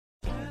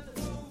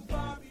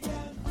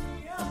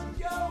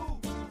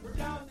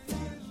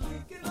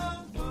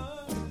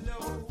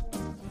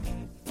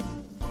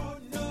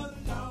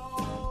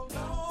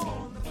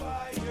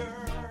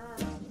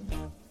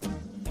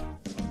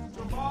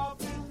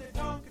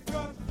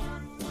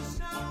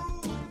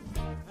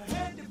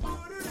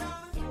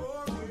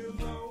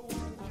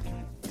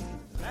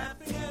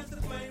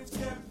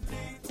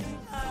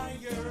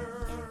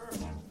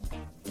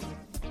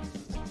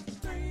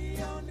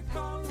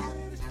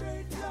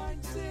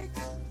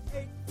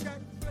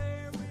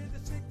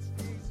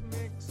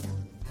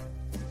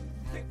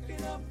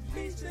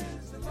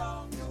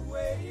on the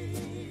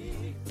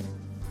way.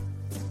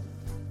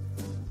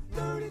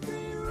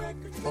 33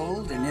 records.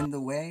 Old and in the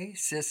Way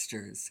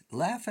Sisters.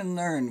 Laugh and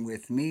learn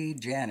with me,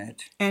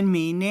 Janet. And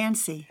me,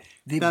 Nancy.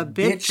 The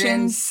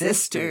Bitchin'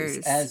 Sisters,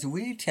 as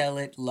we tell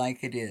it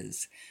like it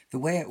is. The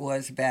way it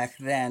was back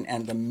then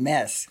and the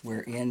mess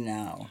we're in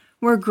now.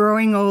 We're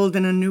growing old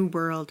in a new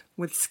world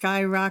with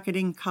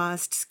skyrocketing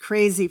costs,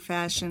 crazy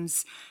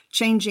fashions,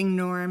 changing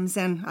norms,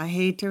 and I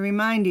hate to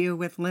remind you,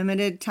 with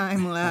limited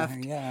time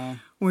left. Yeah.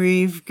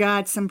 We've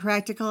got some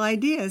practical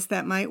ideas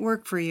that might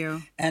work for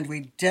you. And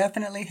we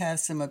definitely have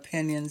some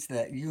opinions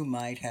that you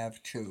might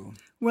have too.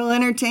 We'll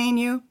entertain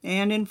you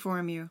and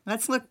inform you.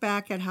 Let's look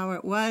back at how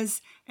it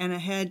was and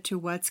ahead to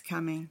what's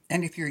coming.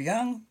 And if you're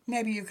young,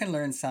 maybe you can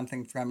learn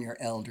something from your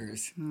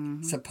elders.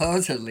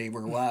 Supposedly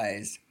we're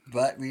wise,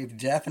 but we've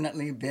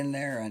definitely been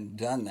there and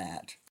done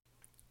that.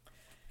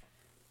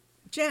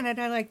 Janet,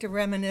 I like to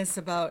reminisce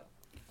about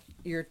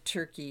your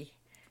Turkey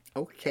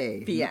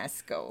Okay.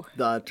 Fiasco.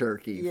 The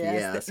Turkey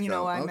Fiasco. You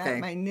know, I'm okay. at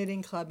my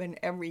knitting club, and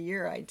every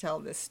year I tell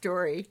this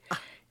story,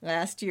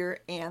 last year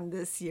and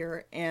this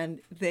year,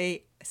 and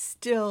they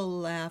still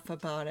laugh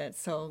about it.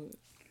 So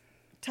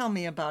tell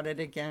me about it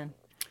again.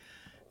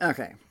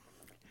 Okay.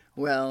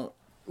 Well,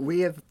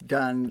 we have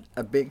done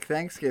a big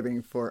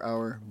Thanksgiving for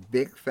our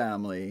big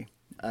family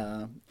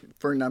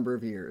for a number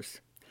of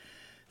years.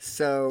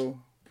 So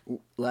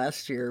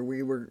last year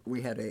we were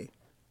having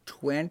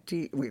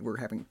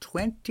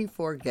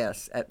 24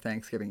 guests at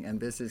Thanksgiving, and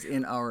this is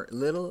in our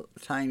little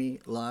tiny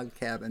log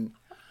cabin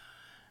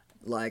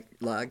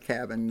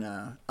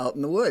out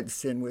in the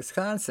woods in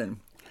Wisconsin.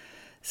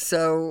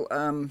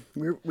 So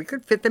we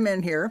could fit them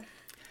in here.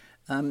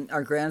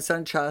 Our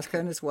grandson Chaska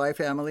and his wife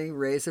Emily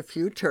raised a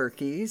few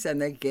turkeys,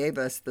 and they gave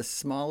us the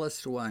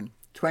smallest one,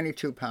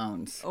 22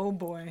 pounds. Oh,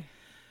 boy.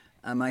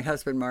 My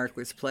husband Mark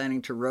was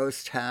planning to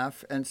roast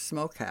half and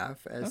smoke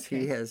half, as Okay.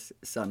 he has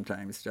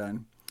sometimes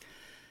done.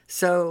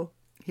 So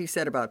he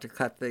set about to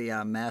cut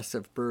the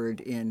massive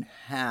bird in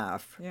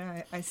half.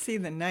 Yeah, I see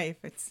the knife.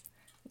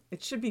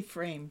 It should be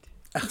framed.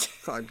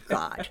 Oh,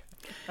 God.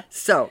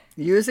 So,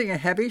 using a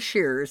heavy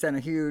shears and a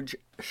huge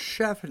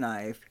chef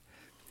knife,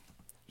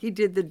 he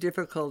did the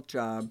difficult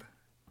job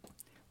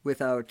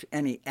without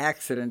any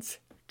accidents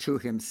to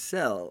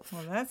himself.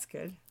 Well, that's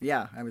good.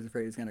 Yeah, I was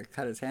afraid he was going to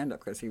cut his hand up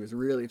because he was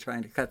really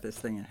trying to cut this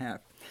thing in half.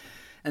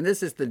 And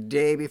this is the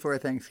day before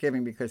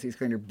Thanksgiving because he's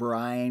going to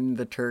brine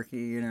the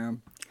turkey, you know.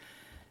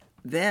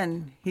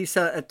 Then he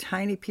saw a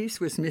tiny piece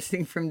was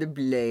missing from the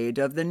blade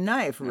of the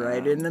knife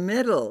right in the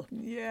middle.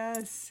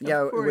 Yes,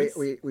 Yeah, of course.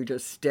 we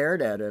just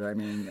stared at it. I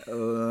mean,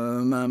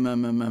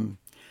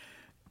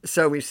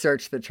 So we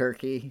searched the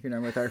turkey, you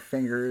know, with our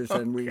fingers,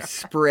 and we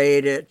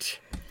sprayed it.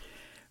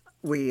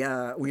 We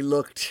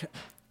looked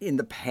in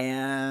the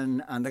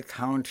pan, on the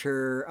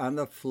counter, on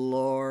the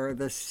floor,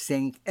 the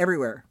sink,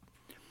 everywhere.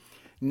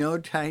 No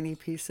tiny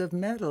piece of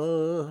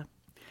metal.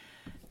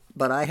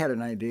 But I had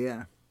an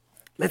idea.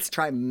 Let's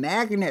try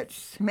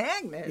magnets.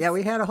 Magnets? Yeah,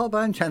 we had a whole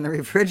bunch on the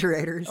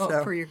refrigerator. Oh,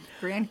 so. for your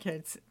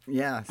grandkids.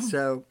 Yeah,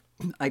 so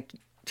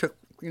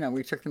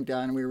we took them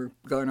down and we were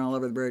going all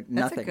over the bird.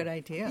 That's Nothing. a good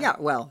idea. Yeah,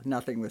 well,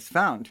 nothing was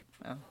found.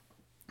 Oh.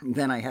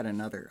 Then I had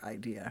another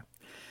idea.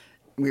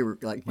 We were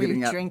like Were giving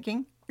you up.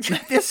 drinking?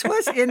 This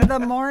was in the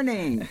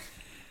morning.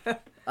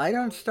 I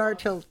don't start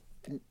till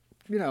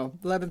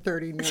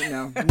 11:30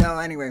 noon. No.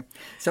 Anyway,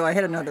 so I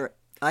had another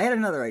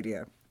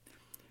idea.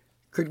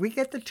 Could we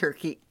get the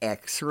turkey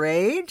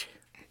X-rayed?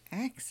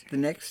 The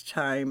next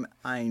time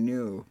I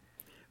knew,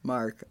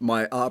 Mark,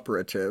 my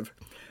operative,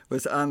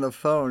 was on the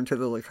phone to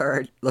the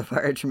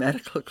Lafarge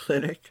Medical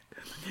Clinic,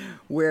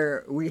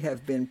 where we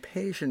have been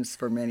patients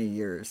for many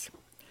years.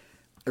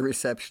 A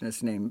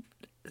receptionist named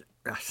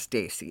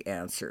Stacy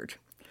answered.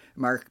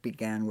 Mark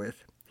began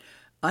with,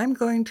 "I'm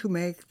going to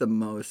make the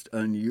most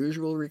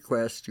unusual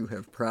request you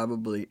have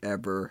probably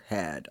ever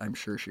had." I'm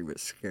sure she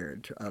was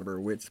scared out of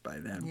her wits by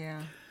then.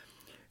 Yeah.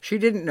 She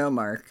didn't know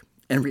Mark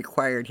and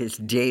required his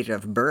date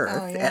of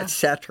birth,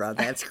 etc.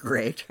 That's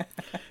great.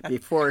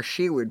 Before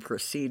she would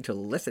proceed to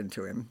listen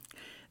to him.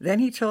 Then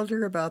he told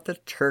her about the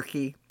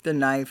turkey, the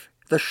knife,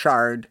 the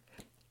shard,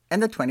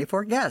 and the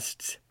 24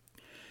 guests.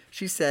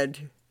 She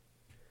said,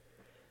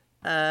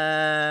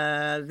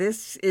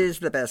 "This is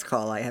the best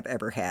call I have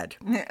ever had."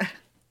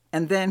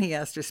 And then he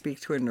asked to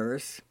speak to a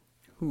nurse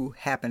who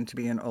happened to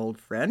be an old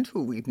friend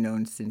who we've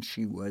known since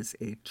she was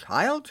a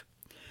child.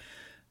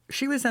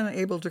 She was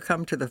unable to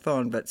come to the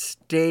phone, but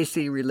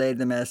Stacy relayed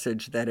the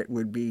message that it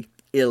would be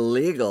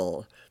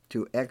illegal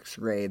to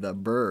X-ray the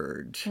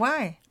bird.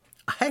 Why?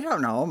 I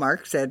don't know.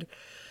 Mark said,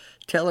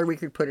 tell her we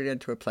could put it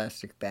into a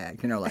plastic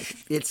bag. Like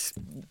its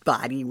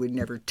body would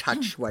never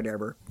touch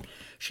whatever.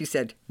 She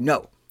said,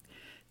 no.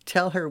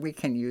 Tell her we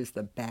can use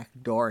the back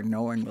door.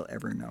 No one will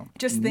ever know.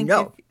 Just think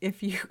no.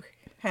 if you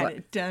had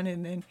it done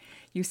and then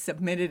you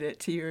submitted it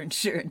to your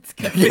insurance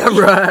company. Yeah,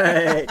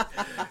 right.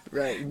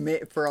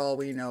 Right. For all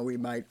we know, we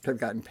might have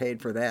gotten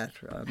paid for that.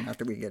 Not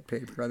that we get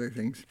paid for other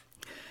things.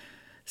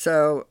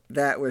 So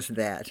that was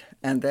that.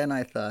 And then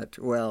I thought,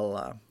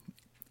 well,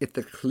 if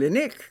the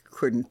clinic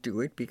couldn't do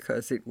it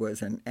because it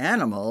was an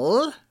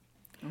animal,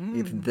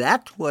 if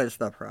that was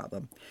the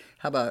problem,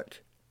 how about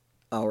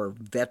our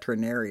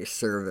veterinary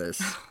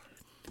service?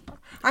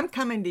 I'm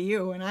coming to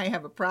you when I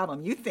have a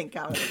problem. You think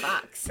out of the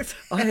box.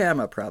 I am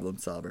a problem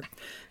solver.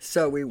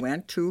 So we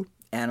went to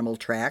Animal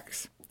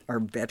Tracks, our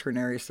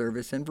veterinary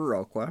service in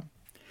Viroqua.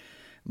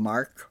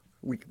 Mark,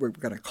 we were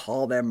going to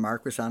call them.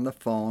 Mark was on the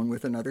phone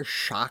with another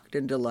shocked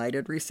and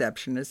delighted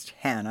receptionist,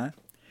 Hannah.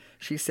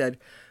 She said,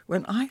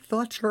 "When I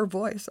thought your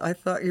voice, I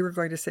thought you were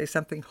going to say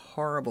something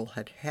horrible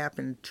had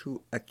happened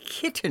to a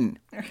kitten."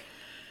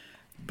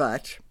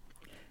 But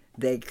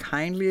they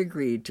kindly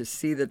agreed to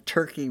see the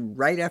turkey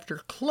right after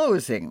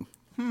closing.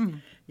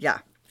 Yeah.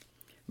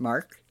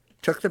 Mark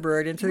took the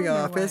bird into the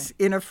office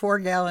in a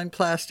 4-gallon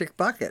plastic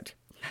bucket.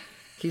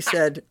 He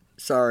said,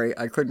 "Sorry,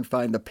 I couldn't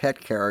find the pet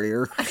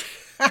carrier."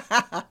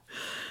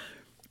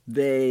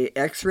 They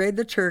x-rayed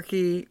the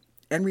turkey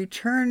and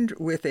returned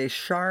with a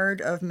shard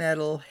of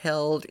metal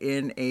held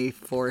in a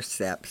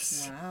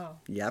forceps. Wow.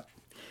 Yep.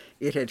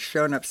 It had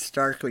shown up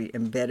starkly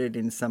embedded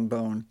in some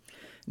bone.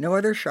 No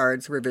other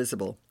shards were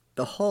visible.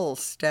 The whole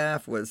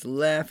staff was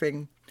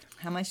laughing.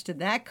 How much did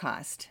that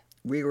cost?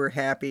 We were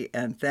happy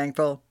and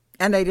thankful,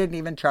 and they didn't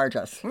even charge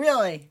us.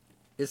 Really?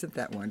 Isn't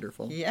that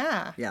wonderful?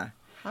 Yeah. Yeah.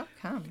 How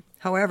come?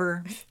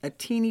 However, a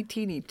teeny,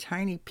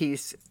 tiny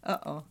piece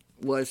Uh-oh.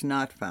 was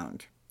not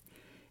found.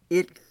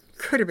 It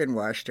could have been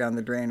washed down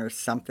the drain or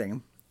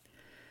something.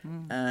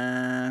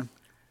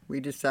 We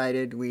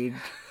decided we'd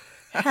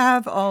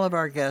have all of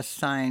our guests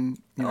sign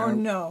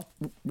No.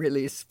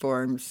 release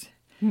forms.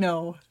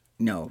 No.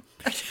 No.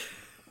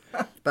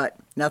 But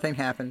nothing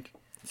happened.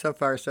 So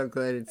far, so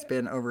good. It's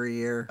been over a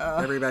year.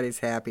 Everybody's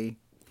happy.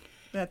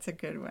 That's a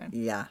good one.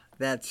 Yeah,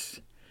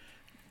 that's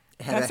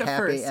a That's a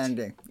happy first.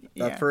 ending.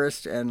 The Yeah.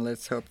 first, and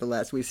let's hope the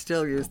last. We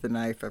still use the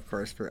knife, of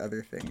course, for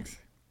other things.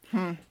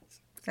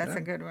 That's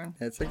a good one.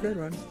 That's a good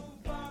one.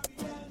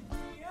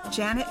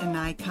 Janet and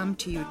I come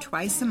to you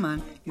twice a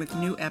month with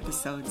new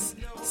episodes.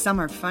 Some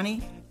are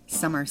funny,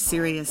 some are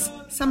serious,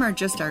 some are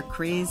just our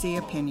crazy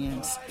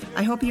opinions.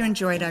 I hope you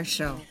enjoyed our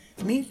show.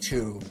 Me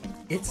too.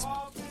 It's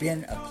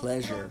been a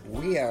pleasure.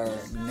 We are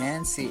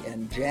Nancy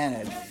and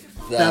Janet,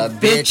 the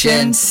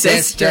Bitchin'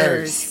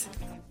 Sisters.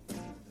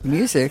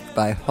 Music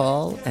by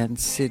Hall and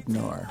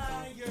Sidnor.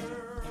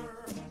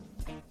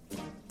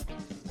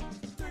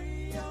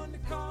 3 on the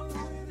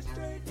corner with a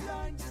straight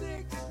line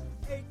 6.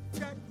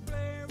 8-track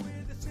player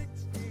with a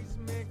 60s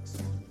mix.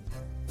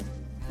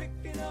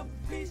 Picking up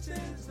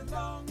pieces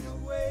along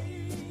the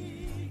way.